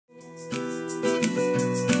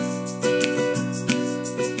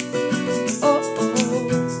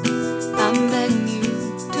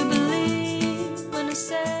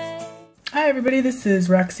everybody, this is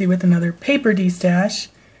Roxy with another paper DStash.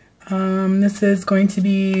 This is going to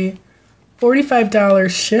be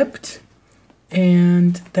 $45 shipped,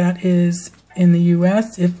 and that is in the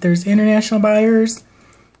US. If there's international buyers,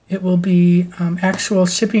 it will be actual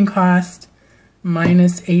shipping cost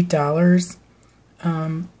minus $8.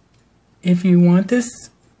 If you want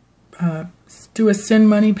this, do a send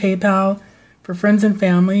money PayPal for friends and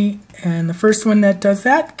family, and the first one that does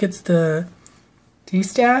that gets the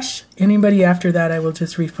DStash. Anybody after that, I will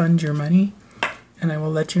just refund your money, and I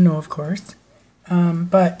will let you know, of course.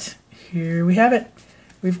 But here we have it.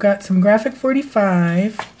 We've got some Graphic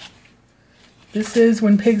 45. This is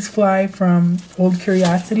When Pigs Fly from Old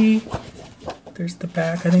Curiosity. There's the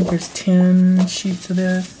back. I think there's 10 sheets of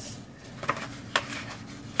this.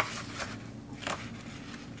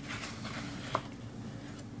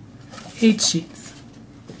 Eight sheets.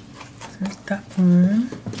 So there's that one.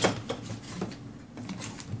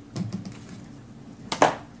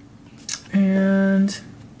 And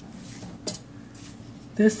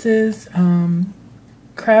this is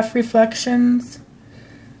Craft Reflections,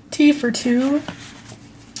 T for 2.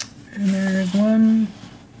 And there's 1,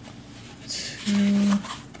 2,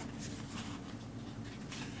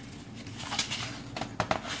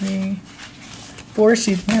 3, 4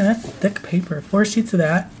 sheets. Man, that's thick paper. 4 sheets of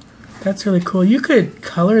that. That's really cool. You could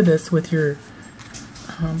color this with your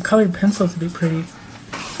colored pencils. Would be pretty.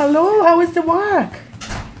 Hello, how was the walk?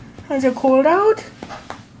 Is it cold out?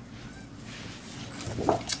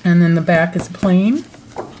 And then the back is plain.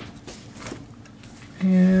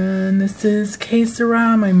 And this is Que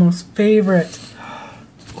Sera, my most favorite.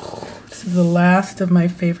 This is the last of my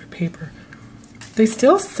favorite paper. They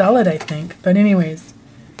still sell it, I think. But anyways,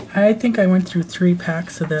 I think I went through 3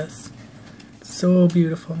 packs of this. So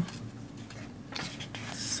beautiful.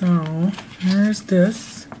 So, here's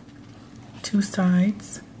this. 2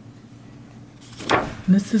 sides.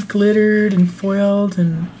 And this is glittered and foiled,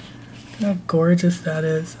 and look how gorgeous that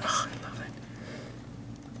is. Oh, I love it.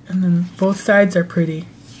 And then both sides are pretty.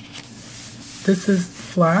 This is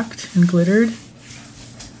flocked and glittered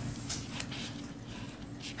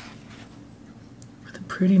with a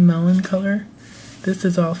pretty melon color. This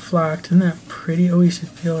is all flocked. Isn't that pretty? Oh, you should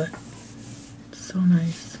feel it. So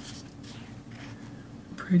nice.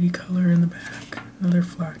 Pretty color in the back. Another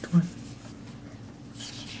flocked one.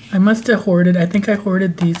 I must have hoarded, I think I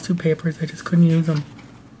hoarded these 2 papers, I just couldn't use them.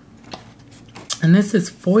 And this is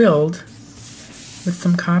foiled with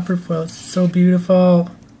some copper foil. It's so beautiful.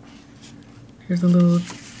 Here's a little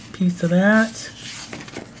piece of that.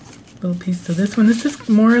 A little piece of this one. This is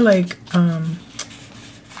more like kind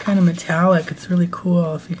of metallic. It's really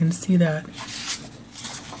cool if you can see that.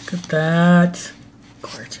 Look at that.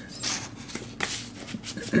 Gorgeous.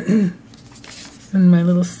 And my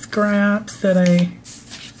little scraps that I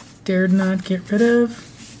dared not get rid of.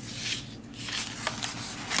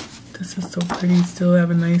 This is so pretty. Still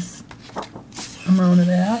have a nice amount of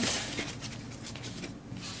that.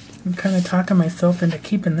 I'm kind of talking myself into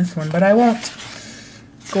keeping this one, but I won't.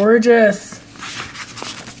 Gorgeous.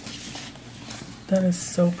 That is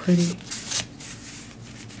so pretty.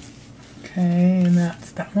 Okay, and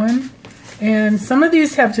that's that one. And some of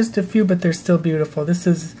these have just a few, but they're still beautiful. This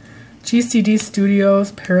is GCD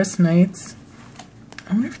Studios Paris Nights.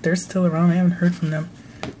 I wonder if they're still around. I haven't heard from them.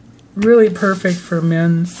 Really perfect for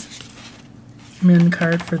men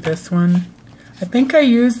card for this one. I think I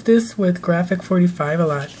used this with Graphic 45 a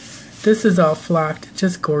lot. This is all flocked.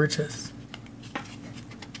 Just gorgeous.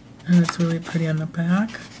 And it's really pretty on the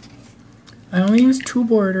back. I only used 2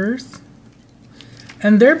 borders.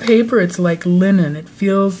 And their paper, it's like linen. It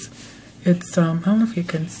feels, it's, I don't know if you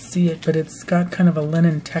can see it, but it's got kind of a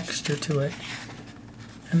linen texture to it.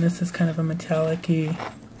 And this is kind of a metallic-y.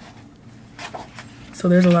 So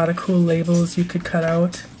there's a lot of cool labels you could cut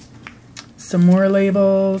out. Some more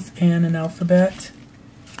labels and an alphabet.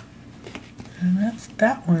 And that's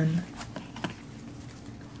that one.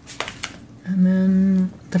 And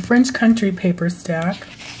then the French Country paper stack.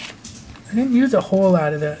 I didn't use a whole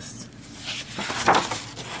lot of this.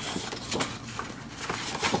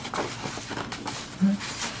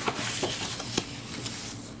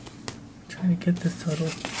 Trying to get this little.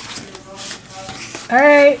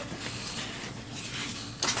 Alright.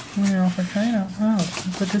 Well, for crying out loud,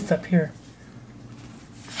 I'll put this up here.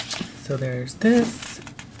 So there's this.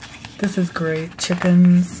 This is great.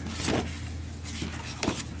 Chickens.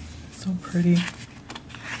 So pretty.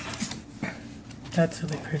 That's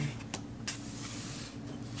really pretty.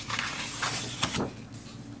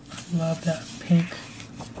 Love that pink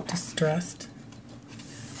distressed.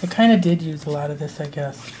 I kind of did use a lot of this, I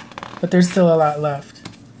guess. But there's still a lot left.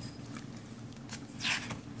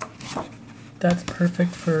 That's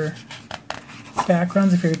perfect for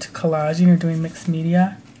backgrounds if you're into collaging or doing mixed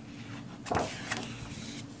media.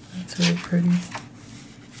 That's really pretty.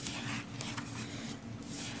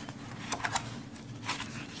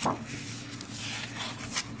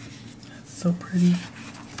 That's so pretty.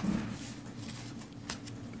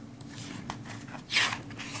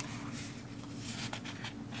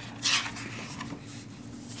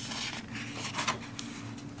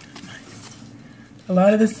 A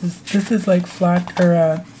lot of this is like flocked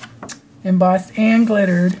or embossed and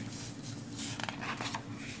glittered.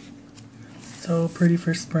 So pretty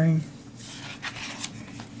for spring.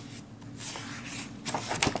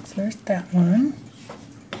 So there's that one.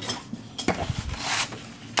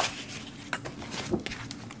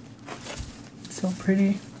 So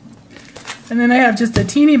pretty. And then I have just a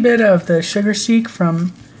teeny bit of the Sugar Chic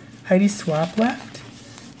from Heidi Swapp left.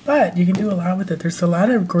 But you can do a lot with it. There's a lot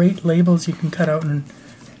of great labels you can cut out in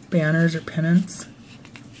banners or pennants.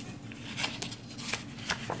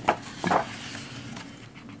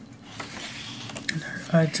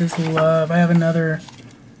 I just love, I have another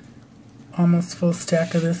almost full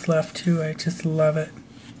stack of this left too. I just love it.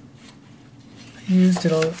 I used it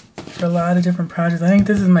for a lot of different projects. I think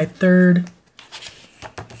this is my third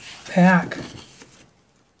pack.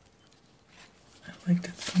 I liked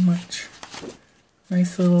it so much.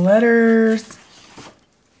 Nice little letters.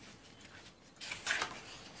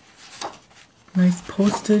 Nice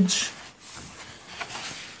postage.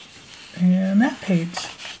 And that page.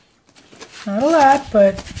 Not a lot,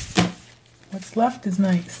 but what's left is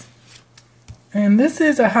nice. And this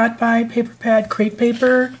is a Hot Buy paper pad crepe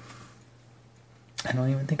paper. I don't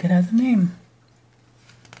even think it has a name.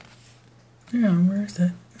 Yeah, where is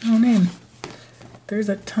it? No name. There's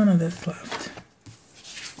a ton of this left.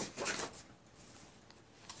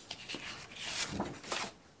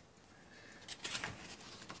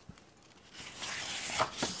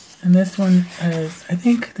 And this one is, I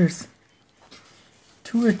think there's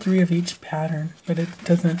 2 or 3 of each pattern, but it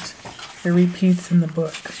doesn't, it repeats in the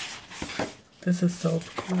book. This is so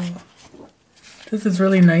cool. This is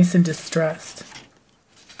really nice and distressed.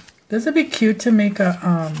 This would be cute to make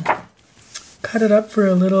a, cut it up for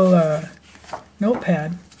a little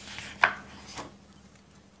notepad.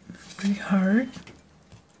 Pretty hard.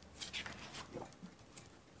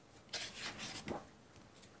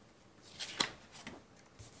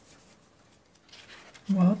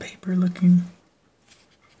 Wallpaper looking.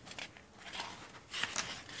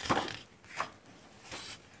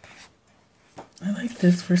 I like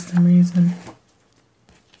this for some reason.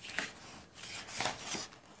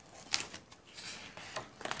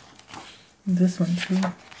 This one too.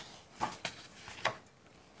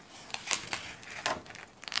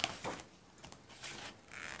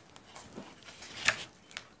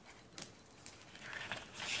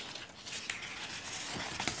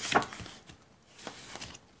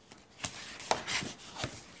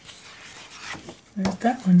 There's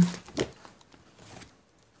that one.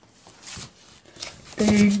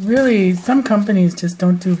 They really, some companies just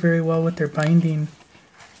don't do very well with their binding.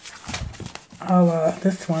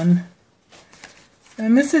 This one.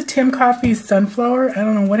 And this is Tim Coffey's Sunflower. I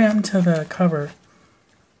don't know what happened to the cover.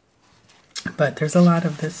 But there's a lot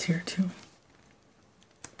of this here too.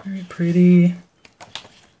 Very pretty.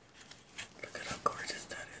 Look at how gorgeous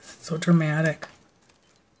that is. It's so dramatic.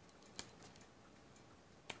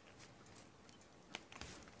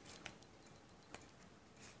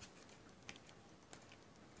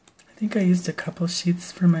 I think I used a couple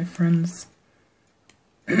sheets for my friends'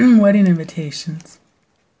 wedding invitations.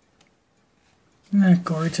 Isn't that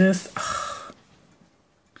gorgeous? Oh,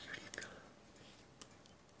 beautiful.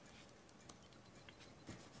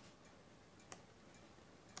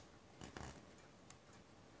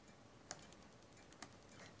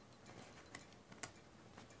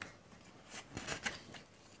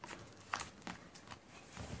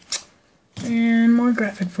 And more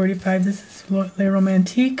graphic 45. This is Le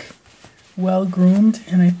Romantique. Well groomed,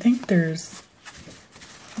 and I think there's,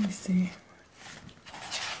 let me see,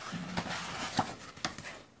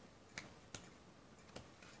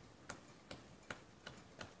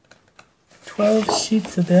 $12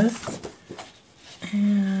 sheets of this,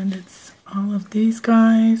 and it's all of these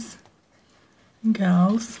guys and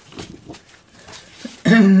gals,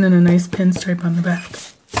 and then a nice pinstripe on the back,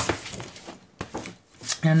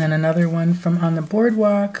 and then another one from On the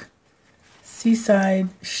Boardwalk, Seaside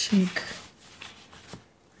Chic.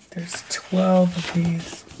 There's 12 of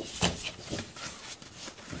these.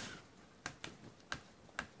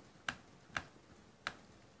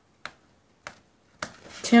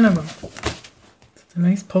 Ten of them. It's a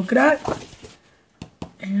nice polka dot.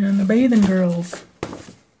 And the Bathing Girls.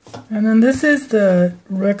 And then this is the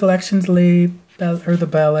Recollections or the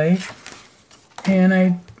ballet. And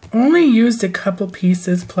I only used a couple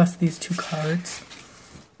pieces plus these 2 cards.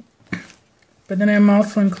 But then I'm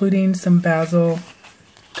also including some Basil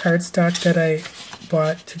cardstock that I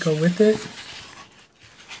bought to go with it.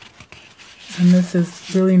 And this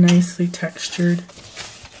is really nicely textured.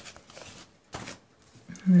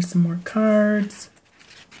 And there's some more cards.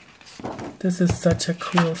 This is such a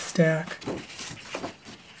cool stack.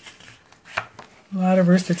 A lot of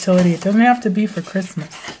versatility. It doesn't have to be for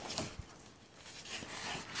Christmas.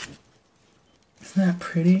 Isn't that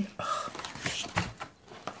pretty? Ugh.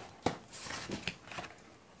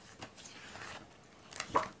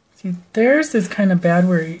 See, theirs is kind of bad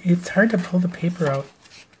where it's hard to pull the paper out.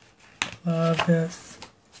 Love this.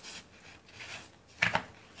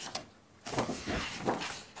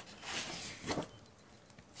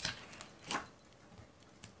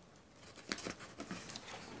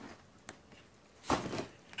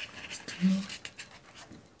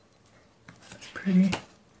 That's pretty.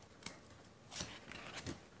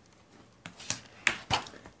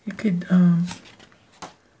 You could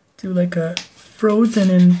do like a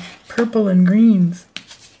frozen in purple and greens.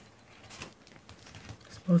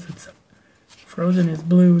 I suppose it's frozen is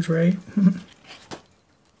blues, right?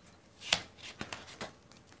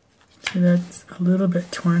 See, that's a little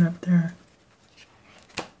bit torn up there.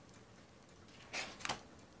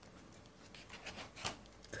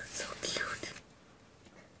 That's so cute.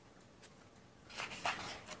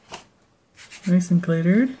 Nice and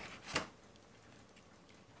glittered.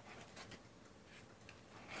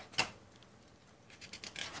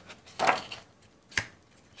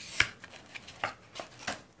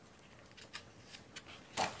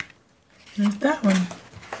 There's that one.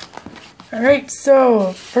 Alright,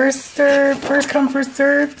 so first come, first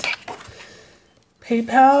served.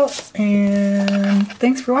 PayPal, and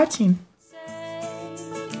thanks for watching.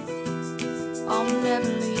 I'll never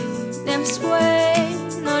leave them sway.